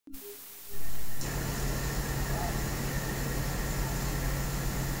Look,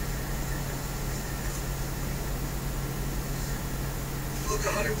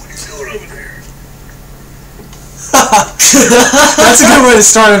 honey, what are you doing over there? That's a good way to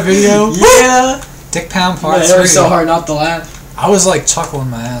start a video. Yeah. Dick Pound Part 3. It was so hard not to laugh. I was like chuckling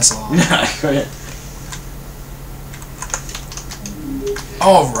my ass off. Nah, I couldn't.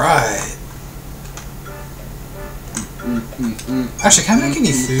 Alright. Actually, can I make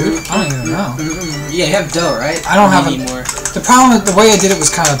any food? I don't even know. Yeah, you have dough, right? I don't have anymore. The problem with the way I did it was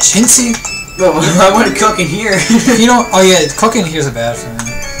kind of chintzy. But I want to cook in here. You don't. Oh yeah, cooking here is bad for me.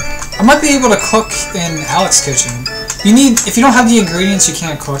 I might be able to cook in Alex's kitchen. You need. If you don't have the ingredients, you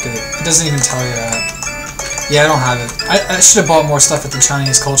can't cook it. It doesn't even tell you that. Yeah, I don't have it. I should have bought more stuff at the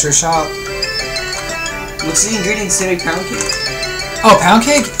Chinese culture shop. What's the ingredients to make pound cake? Oh, pound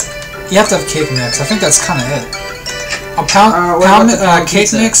cake? You have to have cake mix. I think that's kind of it. A pound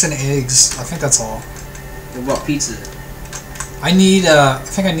cake pizza? mix and eggs. I think that's all. What about pizza? I need. I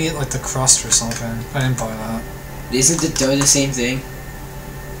think I need like the crust or something. I didn't buy that. Isn't the dough the same thing?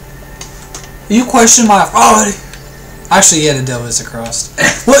 You question my authority. Actually, yeah, the dough is the crust.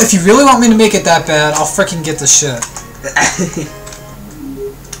 Well, if you really want me to make it that bad, I'll freaking get the shit.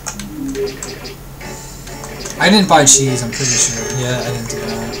 I didn't buy cheese, I'm pretty sure. Yeah, I didn't do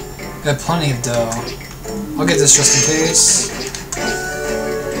that. I have plenty of dough. I'll get this just in case.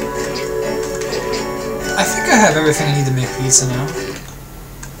 I think I have everything I need to make pizza now.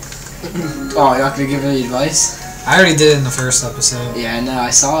 Oh, you're not gonna give any advice? I already did it in the first episode. Yeah, I know, I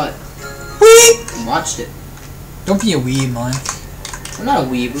saw it. Wee! I watched it. Don't be a weeb, Mike. I'm not a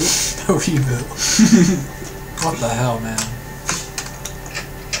weeboo. A weeboo. What the hell, man?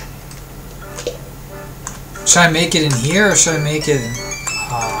 Should I make it in here or should I make it in...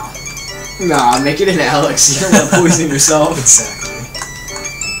 Nah, make it in Alex. You don't want to poison yourself. Exactly.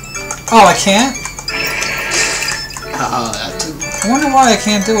 Oh, I can't? That too. I wonder why I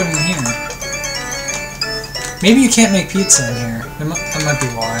can't do it in here. Maybe you can't make pizza in here. That might be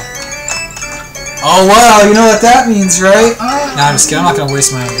why. Oh wow, you know what that means, right? Nah, I'm just kidding. I'm not gonna waste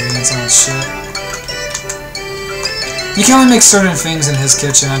my ingredients on that shit. You can only make certain things in his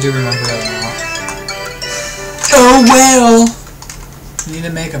kitchen. I do remember that now. Oh well! You need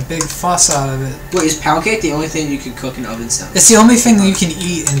to make a big fuss out of it. Wait, is pound cake the only thing you can cook in ovens now? It's the only thing that you can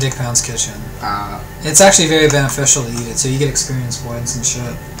eat in Dick Pound's kitchen. It's actually very beneficial to eat it, so you get experience points and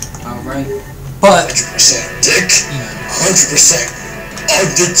shit. Alright. But 100% Dick, you know. 100%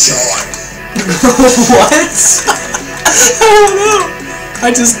 of the time. What? I don't know.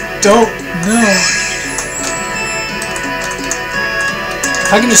 I just don't know.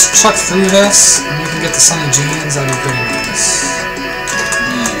 If I can just chuck through this and we can get the Sunny Jeans, that'd be pretty nice.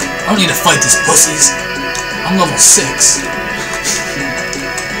 I don't need to fight these pussies. I'm level 6.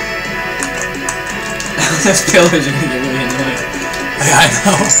 Those pillars are gonna get really annoying. Yeah, I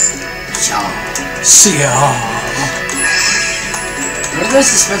know. See ya. What do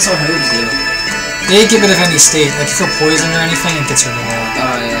those dispensal herbs do? They get rid of any state. Like if you're poisoned or anything, it gets rid of that.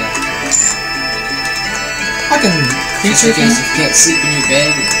 Oh yeah. Fucking creature thing. If you can't sleep in your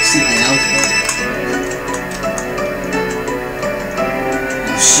bed, sleep in Alex bed.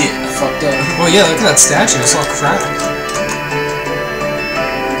 Oh shit, I fucked up. Well, yeah, look at that statue. It's all crap.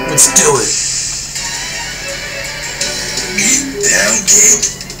 Let's do it. Eat pound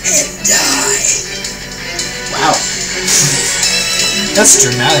cake and die. Wow. That's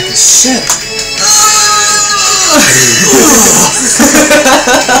dramatic as shit.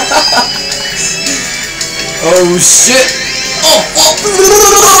 Oh shit! Oh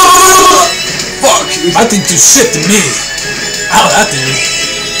fuck! I think do shit to me. Ow, that did.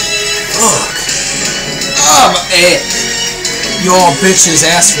 Fuck. Oh my ass! You all bitches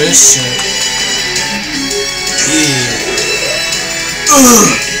asked for this shit. Yeah.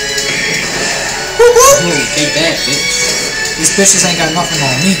 Ooh, take that, bitch. These bitches ain't got nothing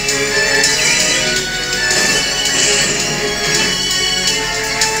on me.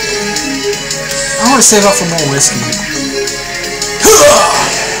 I want to save up for more whiskey.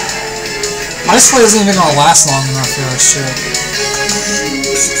 My display isn't even gonna last long enough for that shit.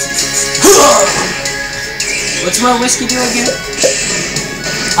 What's my whiskey do again?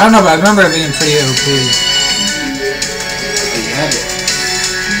 I don't know, but I remember it being pretty OP. Oh, you have it.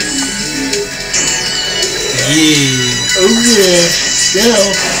 Yeah. Oh yeah. Still.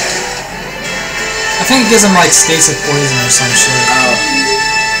 I think it gives him like states of poison or some shit. Oh.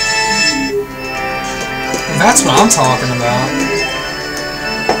 That's what I'm talking about.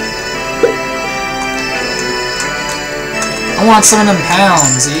 I want some of them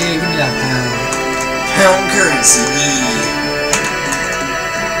pounds. Yeah, give me that pound. Pound currency.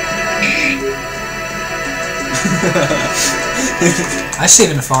 I stayed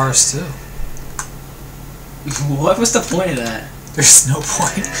in the forest too. What was the point of that? There's no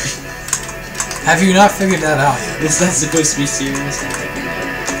point. Have you not figured that out yet? Is that supposed to be serious?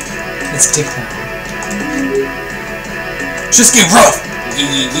 It's Dick Town. Just get rough!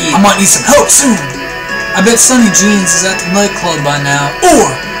 I might need some help soon! I bet Sonny Jeans is at the nightclub by now, or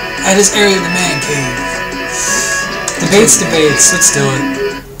at his area of the man cave. Debates, let's do it.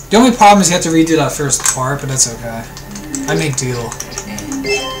 The only problem is you have to redo that first part, but that's okay. I make deal.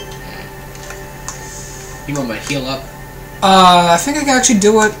 You want me to heal up? I think I can actually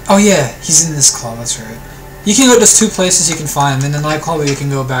do it. Oh yeah, he's in this club, that's right. You can go, there's two places you can find him. In the nightclub, or you can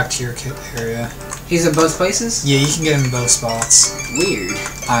go back to your area. He's in both places? Yeah, you can get him in both spots. Weird.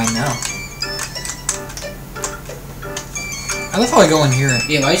 I know. I love how I go in here.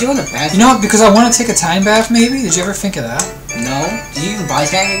 Yeah, why did you go in the bathroom? You know what, because I want to take a time bath, maybe? Did you ever think of that? No. Did you even buy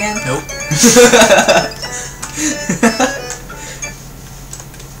tag again? Nope.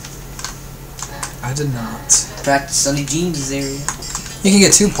 I did not. Back to Sonny Jeans' area. You can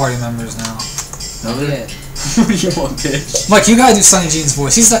get 2 party members now. Oh yeah. You want, bitch? Mike, you gotta do Sonny Jean's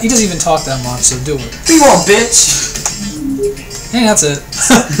voice. He doesn't even talk that much, so do it. You want, bitch? Hey, that's it.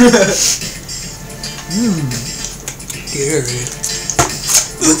 Gary.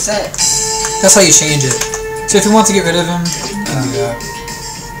 What's that? That's how you change it. So if you want to get rid of him,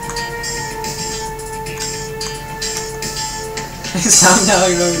 Sound now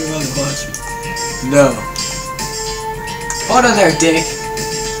you don't even want to watch me. No. Hold on there, dick.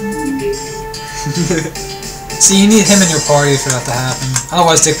 See, you need him in your party for that to happen.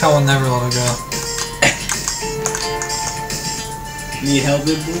 Otherwise, Dick Pell will never let it go. Need help,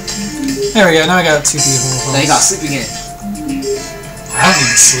 big boy? There we go, now I got 2 people. Now you gotta sleep again. I don't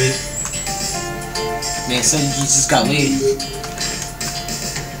need to sleep. Man, Sonny Jeans just got laid.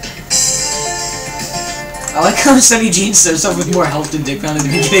 I like how Sonny Jeans starts off with more health than Dick Pound in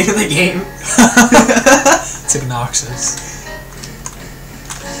the beginning of the game. It's obnoxious.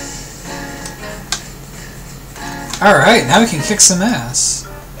 Alright, now we can kick some ass.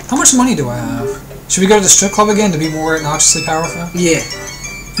 How much money do I have? Should we go to the strip club again to be more obnoxiously powerful? Yeah.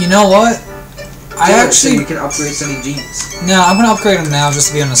 You know what? So we can upgrade Sonny Jeans. No, I'm gonna upgrade him now just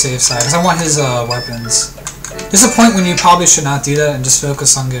to be on the safe side, because I want his weapons. There's a point when you probably should not do that and just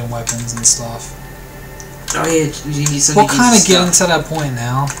focus on getting weapons and stuff. Oh yeah, you need Sonny Jeans. We'll kind of get into that point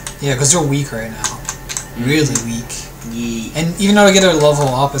now. Yeah, because they're weak right now. Really weak. Yeah. And even though I get a level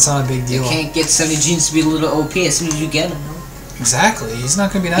up, it's not a big deal. You can't get Sonny Jeans to be a little OP as soon as you get him. No? Exactly. He's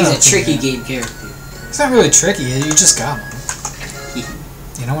not gonna be that. He's OP, a tricky man. game character. It's not really tricky. You just got him.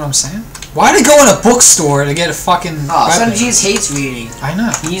 You know what I'm saying? Why did he go in a bookstore to get a fucking weapon? Sonny Jeans hates reading. I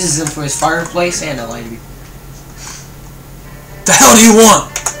know. He uses them for his fireplace and a lighter. The hell do you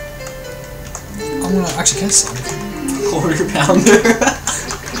want? I'm gonna actually can't sell anything. Quarter pounder.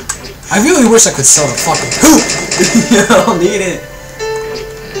 I really wish I could sell the fucking poop. You don't need it.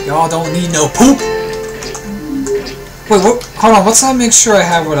 Y'all don't need no poop. Wait, what? Hold on. What's that? Make sure I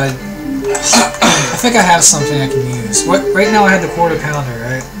have what I. I think I have something I can use. What? Right now I had the quarter pounder,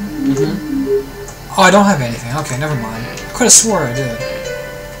 right? Mm-hmm. Oh, I don't have anything. Okay, never mind. I could have swore I did.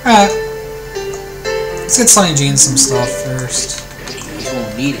 Alright. Let's get Sonny Jean some stuff first. You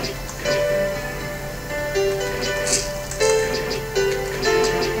won't need it.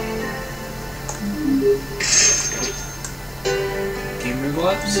 Gamer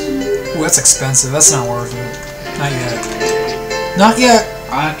gloves? Ooh, that's expensive. That's not worth it. Not yet. Not yet.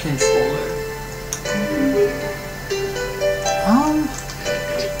 Eye controller.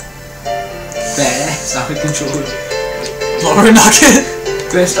 Badass eye controller. Lower nugget.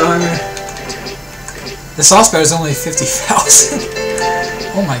 Best armor. The sauce bar is only 50,000.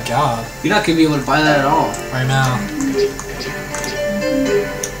 Oh my god. You're not gonna be able to buy that at all. Right now.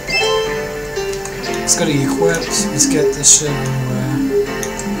 Let's go to equipped. Let's get this shit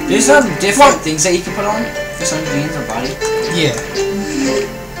anyway. There's some different things that you can put on for some jeans or body. Yeah.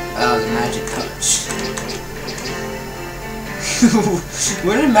 The magic touch.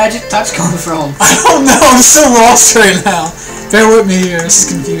 Where did magic touch come from? I don't know. I'm so lost right now. Bear with me here. This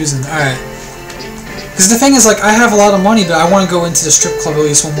is confusing. Alright. Because the thing is, like, I have a lot of money, but I want to go into the strip club at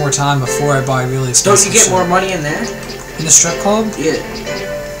least one more time before I buy really expensive Don't you get shit. more money in there? In the strip club? Yeah.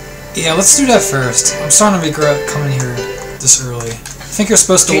 Yeah, let's do that first. I'm starting to regret coming here this early. I think you're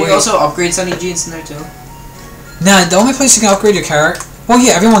supposed to Can wait. you also upgrade Sonny Jeans in there too? Nah, the only place you can upgrade your character... Well,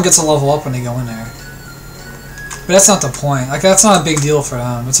 yeah, everyone gets a level up when they go in there. But that's not the point. Like, that's not a big deal for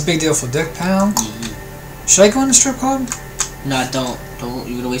them. It's a big deal for Dick Pound. Should I go in the strip club? Nah, don't. Don't.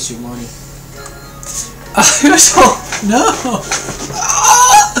 You're gonna waste your money. You're so... No!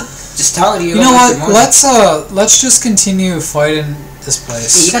 Just just telling you. You know what? Let's just continue fighting this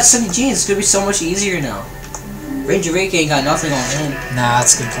place. Yeah, you got 70 genes. It's gonna be so much easier now. Ranger Rick ain't got nothing on him. Nah,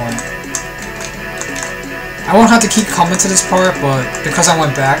 that's a good point. I won't have to keep coming to this part, but because I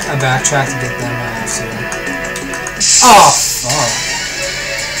backtracked to get them, I have to. Oh, fuck.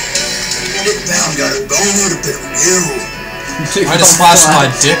 Get down, got a bone to pick you. I just flashed my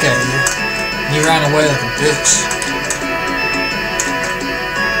dick at you. And you ran away like a bitch.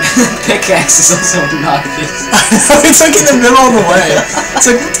 Pickaxe is also obnoxious. It's like in the middle of the way. It's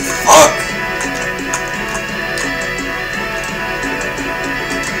like, what the fuck?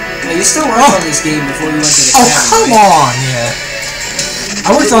 Yeah, you still worked on this game before you went to the Oh, cabin, come right? on, yeah.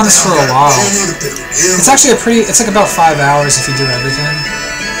 I worked on this for a while. It's actually it's like about 5 hours if you do everything.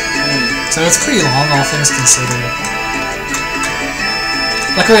 So it's pretty long, all things considered.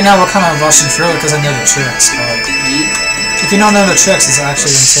 Like right now, we're kind of rushing through it because I know the tricks, but if you don't know the tricks, it's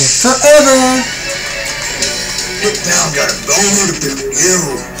actually going to take forever! Get down, got a bone to pick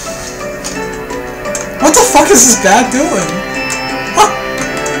you. What the fuck is this bat doing? Huh.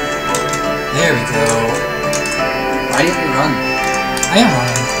 There we go. Why didn't you run? I am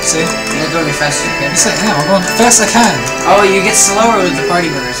running, see? You're not going as fast as you can. Yes, I am. I'm going as fast as I can. Oh, you get slower with the party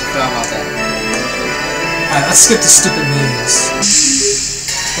burgers. I forgot about that. Alright, let's skip the stupid maze.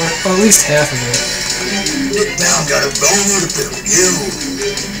 Or at least half of it. Get down, got a bone to pick you.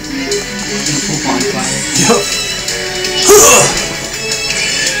 Full bonfire. Yup.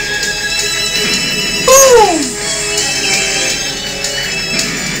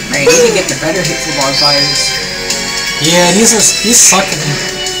 Man, you can get the better hit for bonfires. Yeah, these suck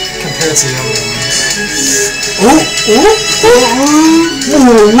compared to the other ones. Oh,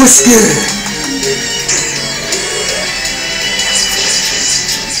 whiskey!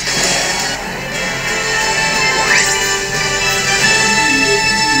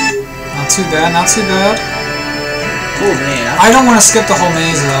 Not too bad, not too bad. Oh man. I don't want to skip the whole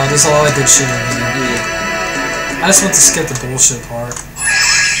maze though, there's a lot of good shit in here. Yeah. I just want to skip the bullshit part.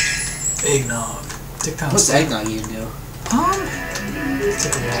 Eggnog. Dick pound. What's eggnog you do?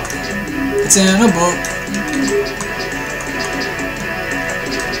 Take a look. It's in a book.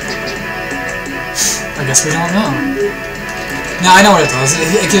 I guess we don't know. No, I know what it does.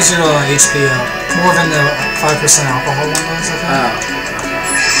 It gives your HP up. More than the 5% alcohol one does, I think. Oh.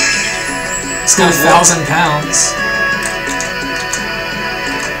 It's got 1,000 pounds.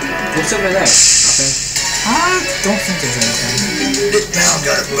 What's over there? Nothing. I don't think there's anything. Get down,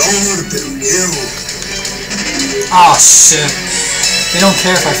 got a bone to pick you. Oh shit. They don't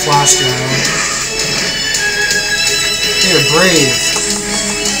care if I flash you out. They're brave.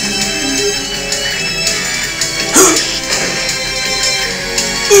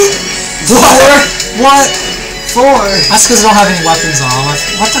 What? 4? That's because I don't have any weapons on.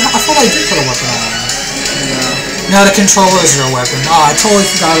 What the hell? I thought I did put a weapon on. No, the controller is your weapon. Oh, I totally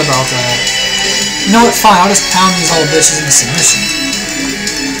forgot about that. You know what? Fine, I'll just pound these old bitches into submission.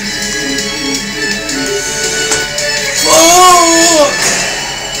 Fuck!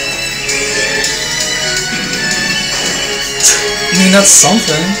 I mean, that's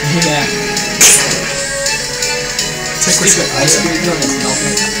something. Yeah. Take what you Ice cream doing is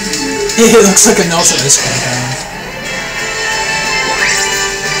melting. It looks like a melted ice cream cone.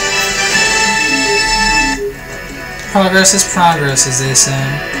 Progress is progress, as they say.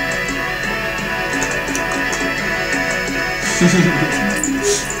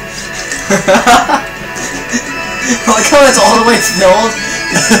 I like how it's all the way filled.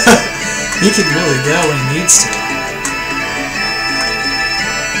 He can really go when he needs to.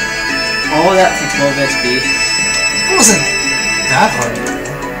 All of that for 12 SP. It wasn't that hard.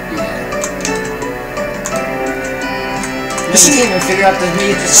 You can't even figure out the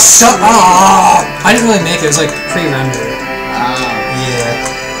meat. Shut up! I didn't really make it. It was like pre-rendered.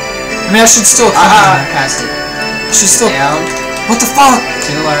 Yeah. I mean, I should still. Past it. I should still. Down. What the fuck?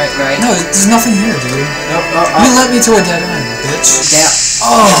 To the right. No, there's nothing here, dude. Nope. You led me to a dead end, bitch. Down.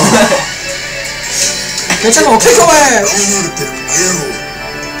 Oh. Bitch, I'm gonna kick your ass. Bone to pick you.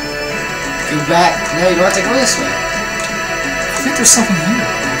 Go back. No, you don't have to go this way. I think there's something here.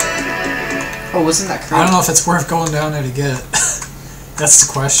 Oh, wasn't that crazy? I don't know if it's worth going down there to get it. That's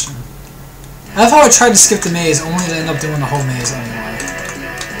the question. I love how I tried to skip the maze, only to end up doing the whole maze anyway.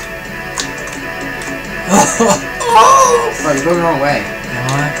 Oh, you're going the wrong way.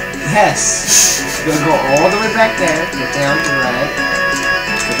 Am I? Yes. You're gonna go all the way back there. Go down to the right.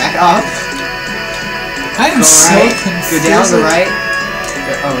 Go back up. I am Go so right. confused. Go down to the right.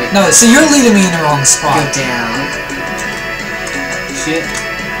 Oh wait. No, so you're leading me in the wrong spot. Go down. Shit.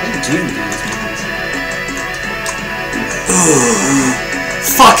 How do you do this?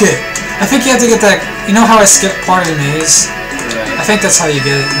 Fuck it! I think you have to get that. You know how I skipped part of the maze? Right. I think that's how you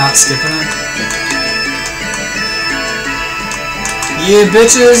get it, not skipping it. Yeah,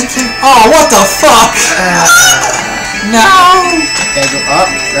 bitches. Oh, what the fuck? No. Okay, go up,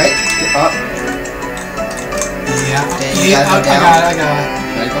 right? Go up. Yeah. Then you Yeah. gotta go down. I got it.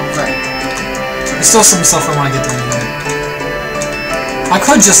 Gotta go right. There's still some stuff I want to get done here. I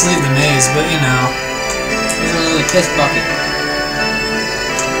could just leave the maze, but you know. There's a little piss bucket.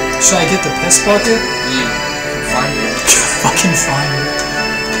 Should I get the piss bucket? Yeah. Find it. Fucking find it.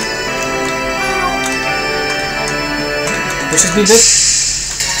 Bitches be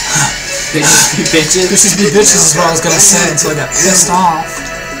Bitches be bitches. Bitches be bitches is what I was gonna say until I got pissed off.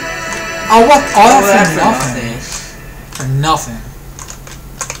 Oh, what? All that for nothing. For nothing.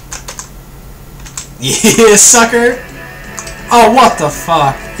 Yeah, sucker. Oh, what the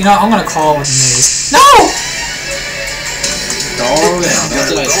fuck? You know, I'm gonna call it with the maze. No! Dog.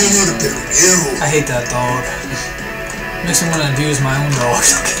 That's what I I hate that dog. Makes me want to abuse my own dog.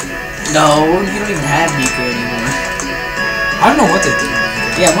 No, you don't even have Nico anymore. I don't know what they did.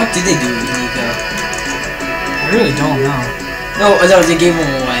 Yeah, what did they do with Nico? I really don't know. No, that was they gave him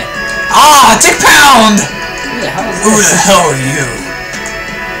away. Ah, Dick Pound! Who the hell is Who the this? hell are you?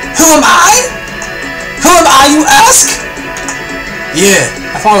 Who am I? Who am I, you ask? Yeah,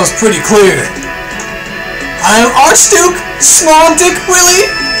 I thought it was pretty clear. I am Archduke Small Dick Willie.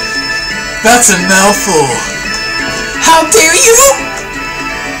 That's a mouthful. How dare you?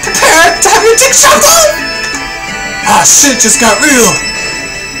 Prepare to have your dick chopped off! Ah, shit just got real.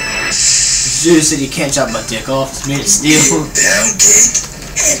 You said you can't chop my dick off. It's made of steel. Down, cake,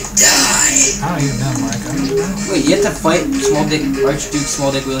 and die. I don't even know, Mike. I don't know. Wait, you have to fight Small Dick Archduke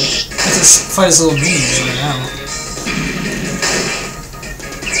Small Dick Willie? I have to fight his little minions right now.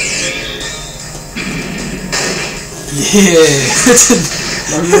 Yeah.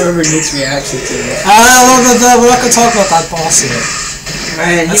 I remember Nick's reaction to it. We're not gonna talk about that boss yet.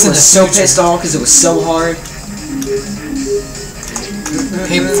 Man, That's he in was the so future. pissed off because it was so hard.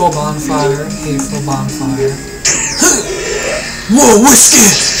 Hateful bonfire, hateful bonfire. Whoa, whiskey!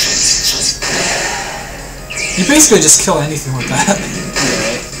 You basically just kill anything with that.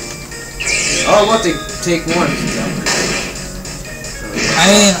 Yeah. Oh, look, they take one.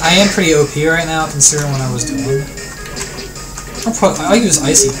 I am pretty OP right now considering what I was doing. I'll use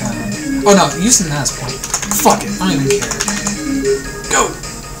Icy Pound. Oh no, using that's point. Fuck it, I don't even care. Go!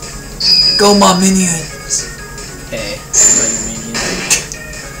 Go, my minions! Hey,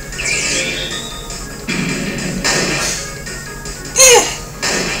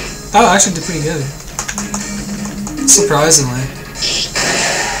 That actually did pretty good. Surprisingly.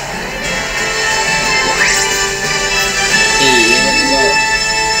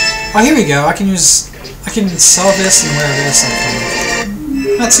 Oh, here we go. I can sell this and wear this, I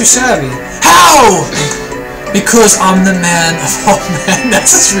think. Not too shabby. How? Because I'm the man of all men.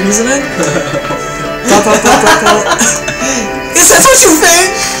 That's his reasoning? Is that what you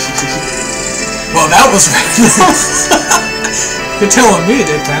think? Well, that was random. You're telling me,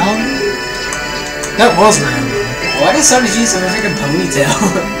 Dick Pound. That was random. Why does somebody use a freaking ponytail?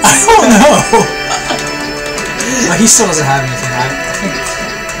 I don't know. But he still doesn't have anything. I think.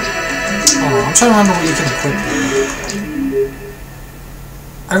 Hold on, I'm trying to remember what you can equip here.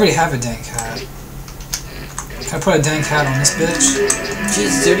 I already have a dank hat. Can I put a dank hat on this bitch?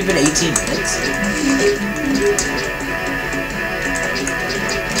 Jeez, it's already been 18 minutes.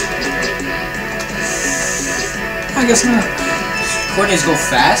 I guess not. Recordings go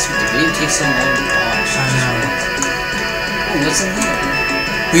fast, but the video takes so long to watch. I know. Oh, what's in here?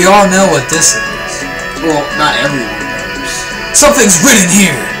 We all know what this is. Well, not everyone knows. Something's written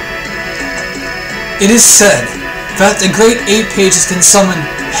here. It is said that the great 8 pages can summon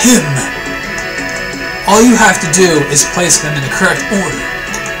him. All you have to do is place them in the correct order.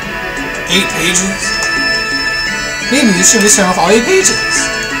 8 pages? Maybe you should be starting with all 8 pages.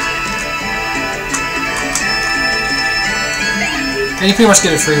 And you pretty much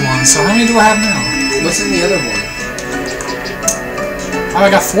get a free one, so how many do I have now? What's in the other one? Oh,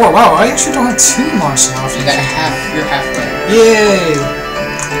 I got 4. Wow, I actually don't have too much left. You got half. You're half done. Yay!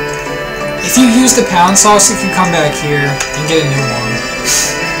 If you use the pound sauce, you can come back here and get a new one.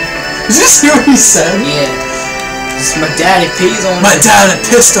 Did you see what he said? Yeah. It's my daddy pees on. My daddy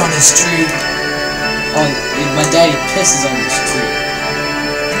pissed on this tree. Oh, my daddy pisses on this tree.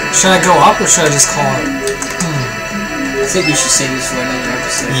 Should I go up or should I just call it? I think we should save this for another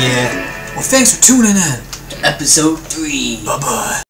episode. Yeah. Well, thanks for tuning in. Episode 3. Bye-bye.